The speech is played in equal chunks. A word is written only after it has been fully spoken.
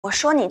我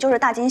说你就是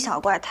大惊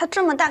小怪，他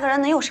这么大个人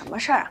能有什么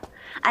事儿啊？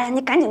哎呀，你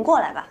赶紧过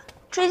来吧，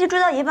追剧追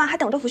到一半还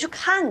等着回去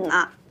看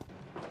呢。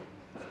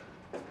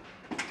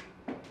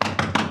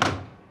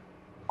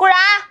顾然，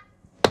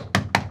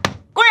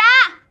顾然，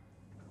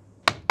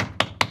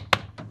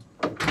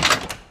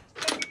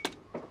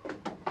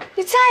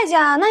你在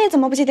家？那你怎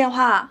么不接电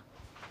话？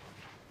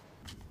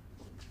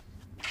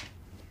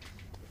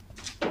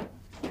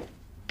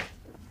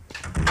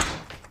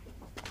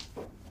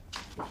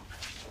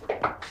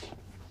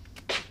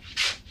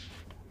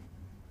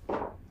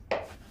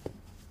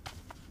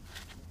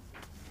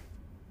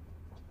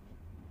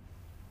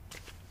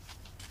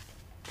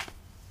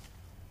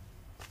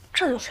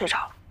 这就睡着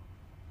了。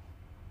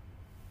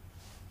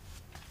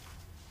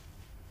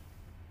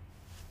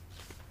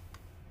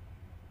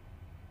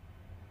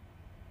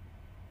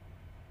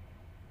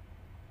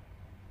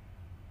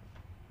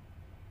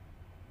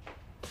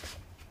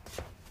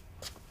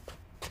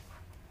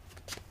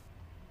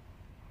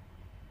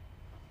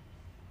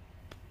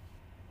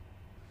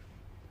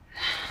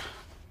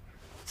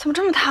怎么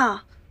这么烫？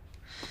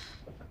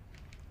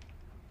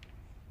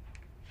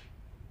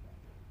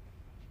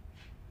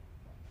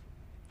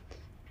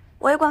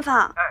 喂，官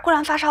方，顾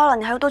然发烧了，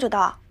你还有多久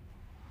到？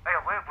哎呀，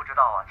我也不知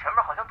道啊，前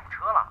面好像堵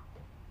车了。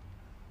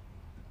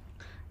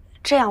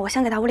这样，我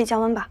先给他物理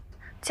降温吧。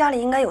家里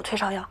应该有退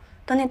烧药，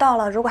等你到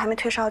了，如果还没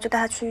退烧，就带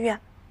他去医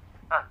院。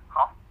嗯，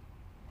好。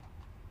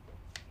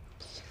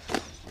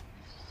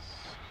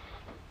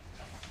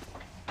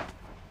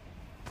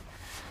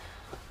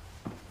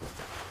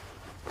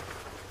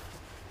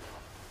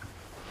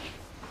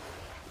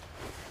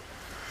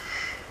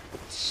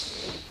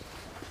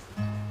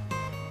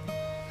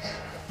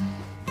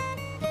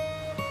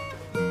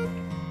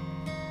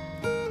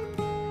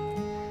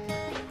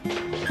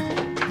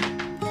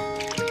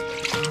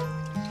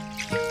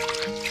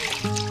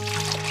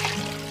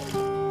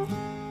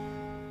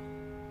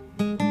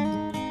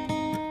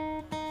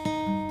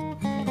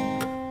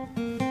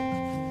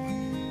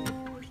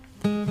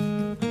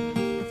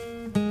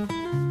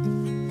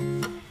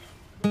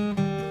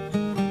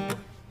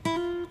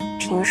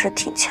平时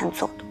挺欠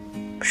揍的，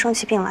生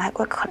起病来还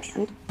怪可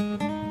怜的。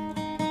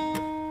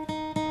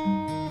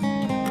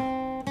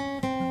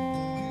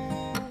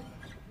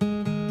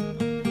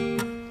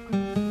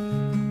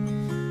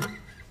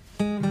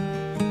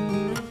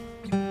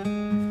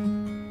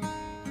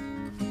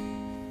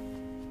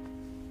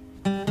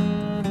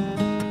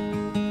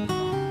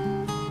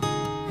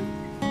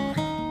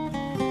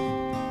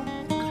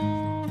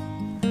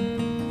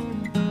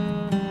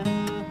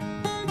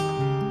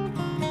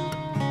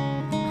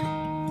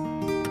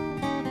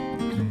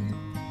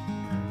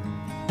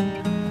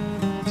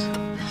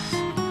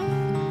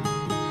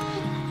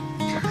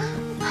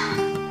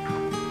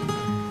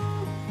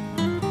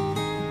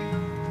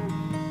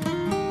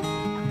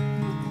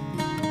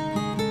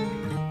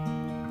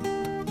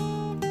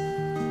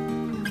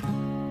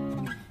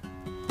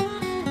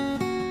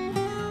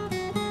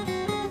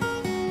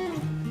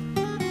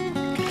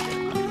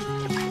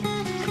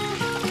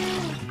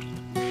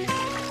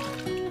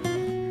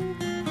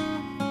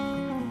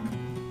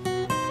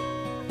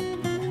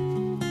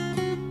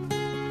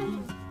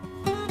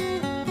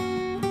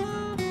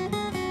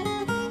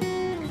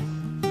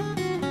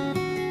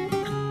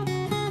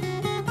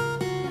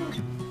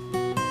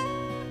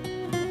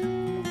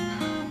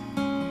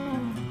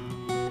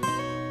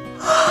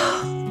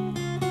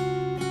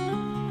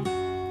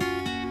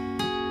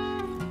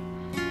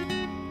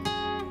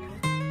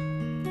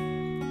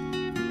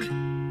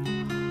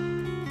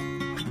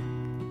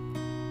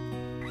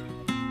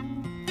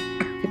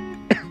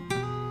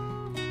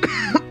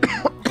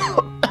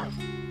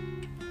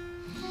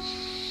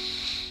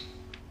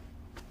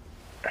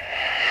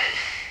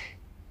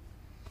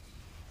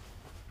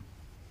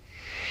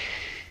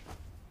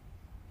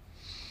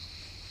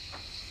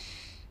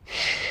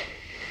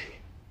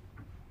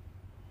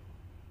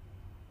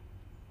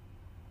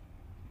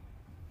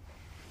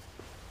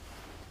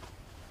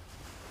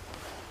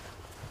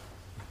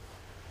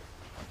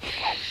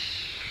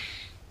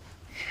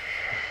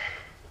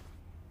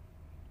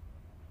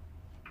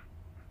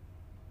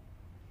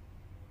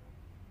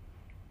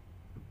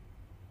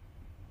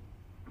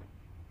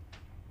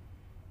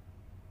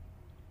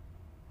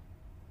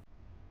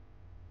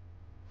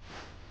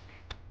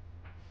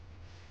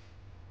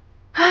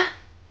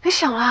你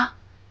醒了，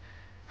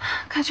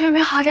感觉有没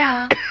有好点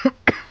啊？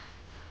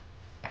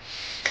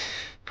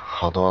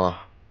好多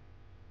了。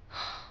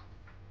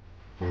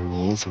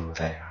你怎么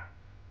在这儿？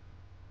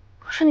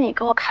不是你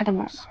给我开的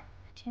门吗？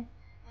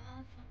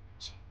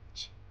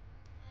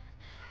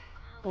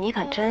你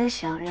可真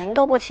行，人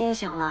都不清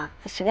醒了，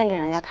还随便给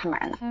人家开门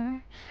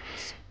呢。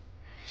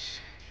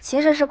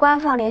其实是官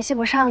方联系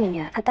不上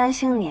你，他担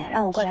心你，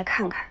让我过来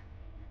看看。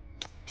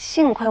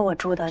幸亏我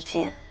住得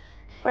近，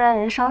不然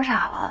人烧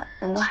傻了，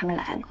人都还没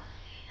来呢。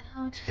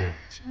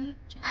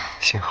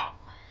幸好。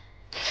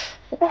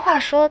不过话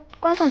说，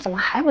官方怎么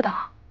还不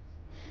到？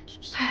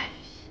哎，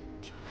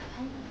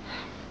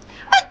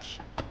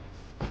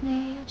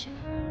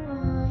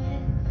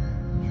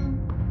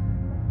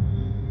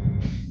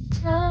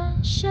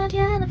夏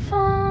天的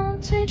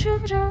风催促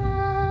着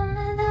我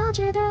们了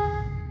解的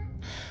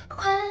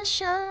幻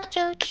想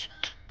着。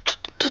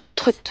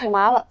腿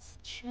麻了。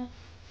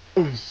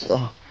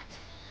啊。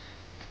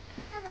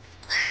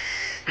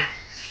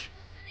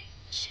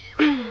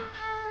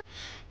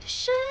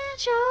是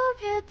就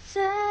别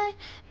再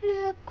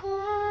掠过。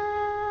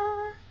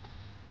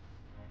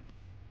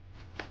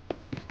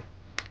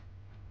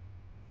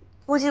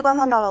估计官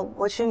方到了，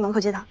我去门口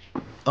接他。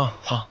哦，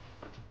好。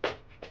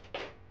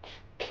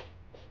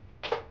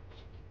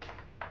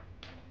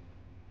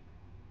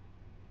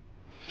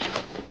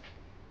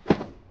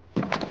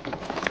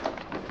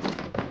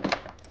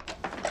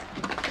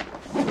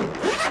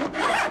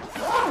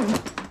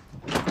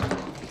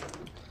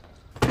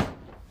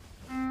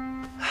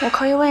我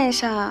可以问一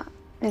下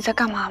你在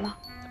干嘛吗？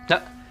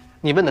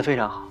你问得非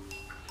常好。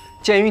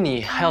鉴于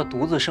你还要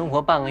独自生活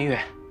半个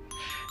月，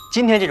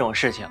今天这种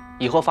事情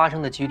以后发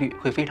生的几率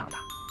会非常大。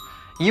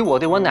以我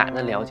对我奶奶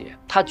的了解，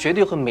她绝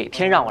对会每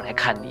天让我来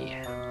看你一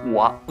眼。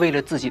我为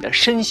了自己的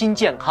身心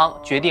健康，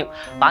决定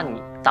把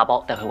你打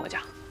包带回我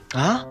家。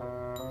啊，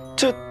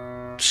这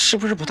是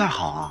不是不太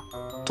好啊？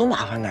多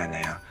麻烦奶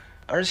奶呀！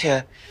而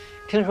且，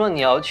听说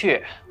你要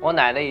去，我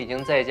奶奶已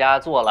经在家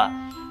做了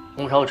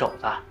红烧肘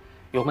子、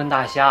油焖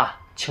大虾、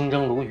清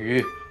蒸鲈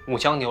鱼、五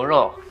香牛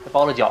肉，还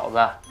包了饺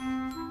子。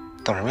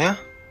等什么呀？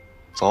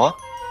走啊！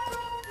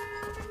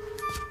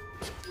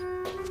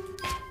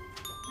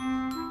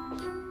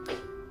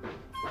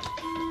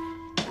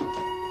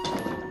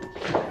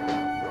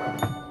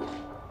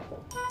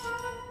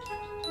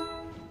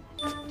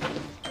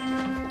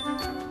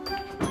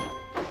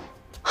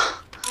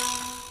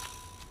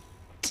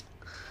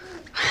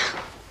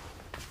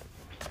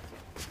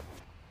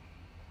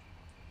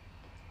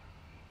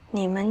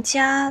你们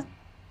家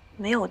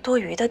没有多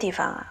余的地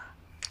方啊？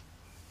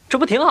这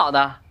不挺好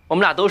的？我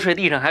们俩都睡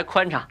地上还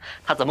宽敞，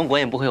他怎么滚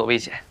也不会有危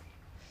险。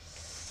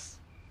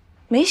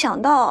没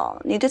想到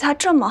你对他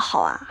这么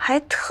好啊，还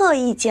特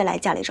意接来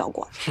家里照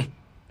顾。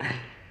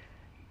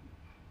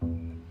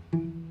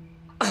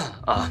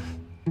啊，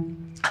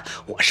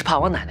我是怕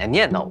我奶奶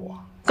念叨我，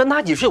跟她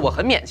一起睡我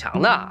很勉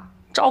强的，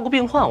照顾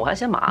病患我还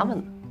嫌麻烦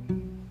呢。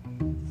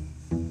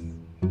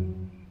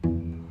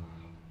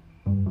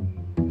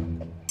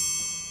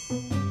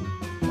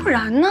不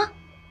然呢？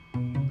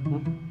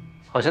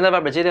我先在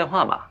外边接电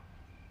话吧。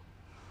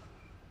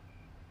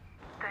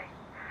对，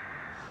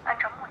按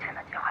照目前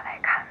的计划来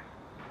看，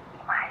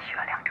我们还需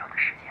要2周的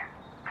时间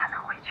才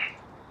能回去。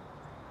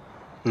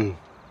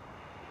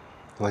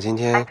我今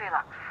天……哎，对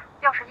了，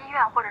要是医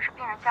院或者是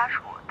病人家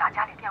属打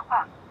家里电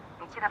话，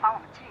你记得帮我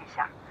们记一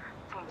下，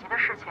紧急的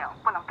事情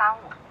不能耽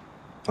误。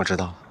我知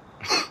道了。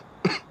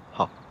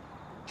好。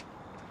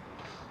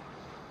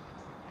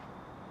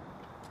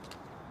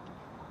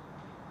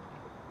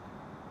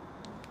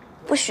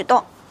不许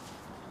动！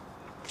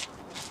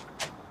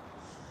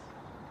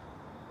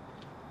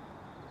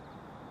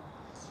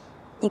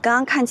你刚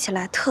刚看起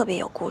来特别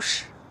有故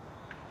事，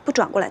不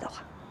转过来的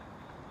话，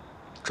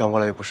转过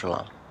来就不是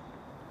了。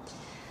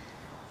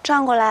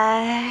转过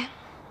来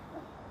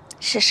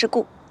是事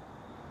故。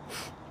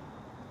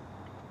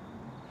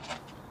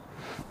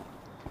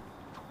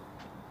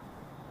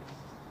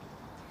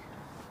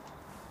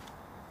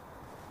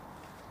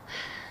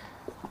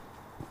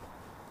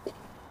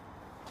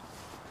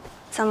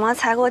怎么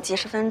才过几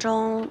十分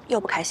钟又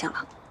不开心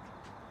了？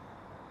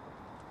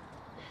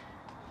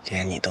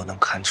连你都能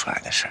看出来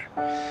的事儿，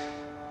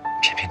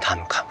偏偏他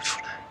们看不出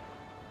来。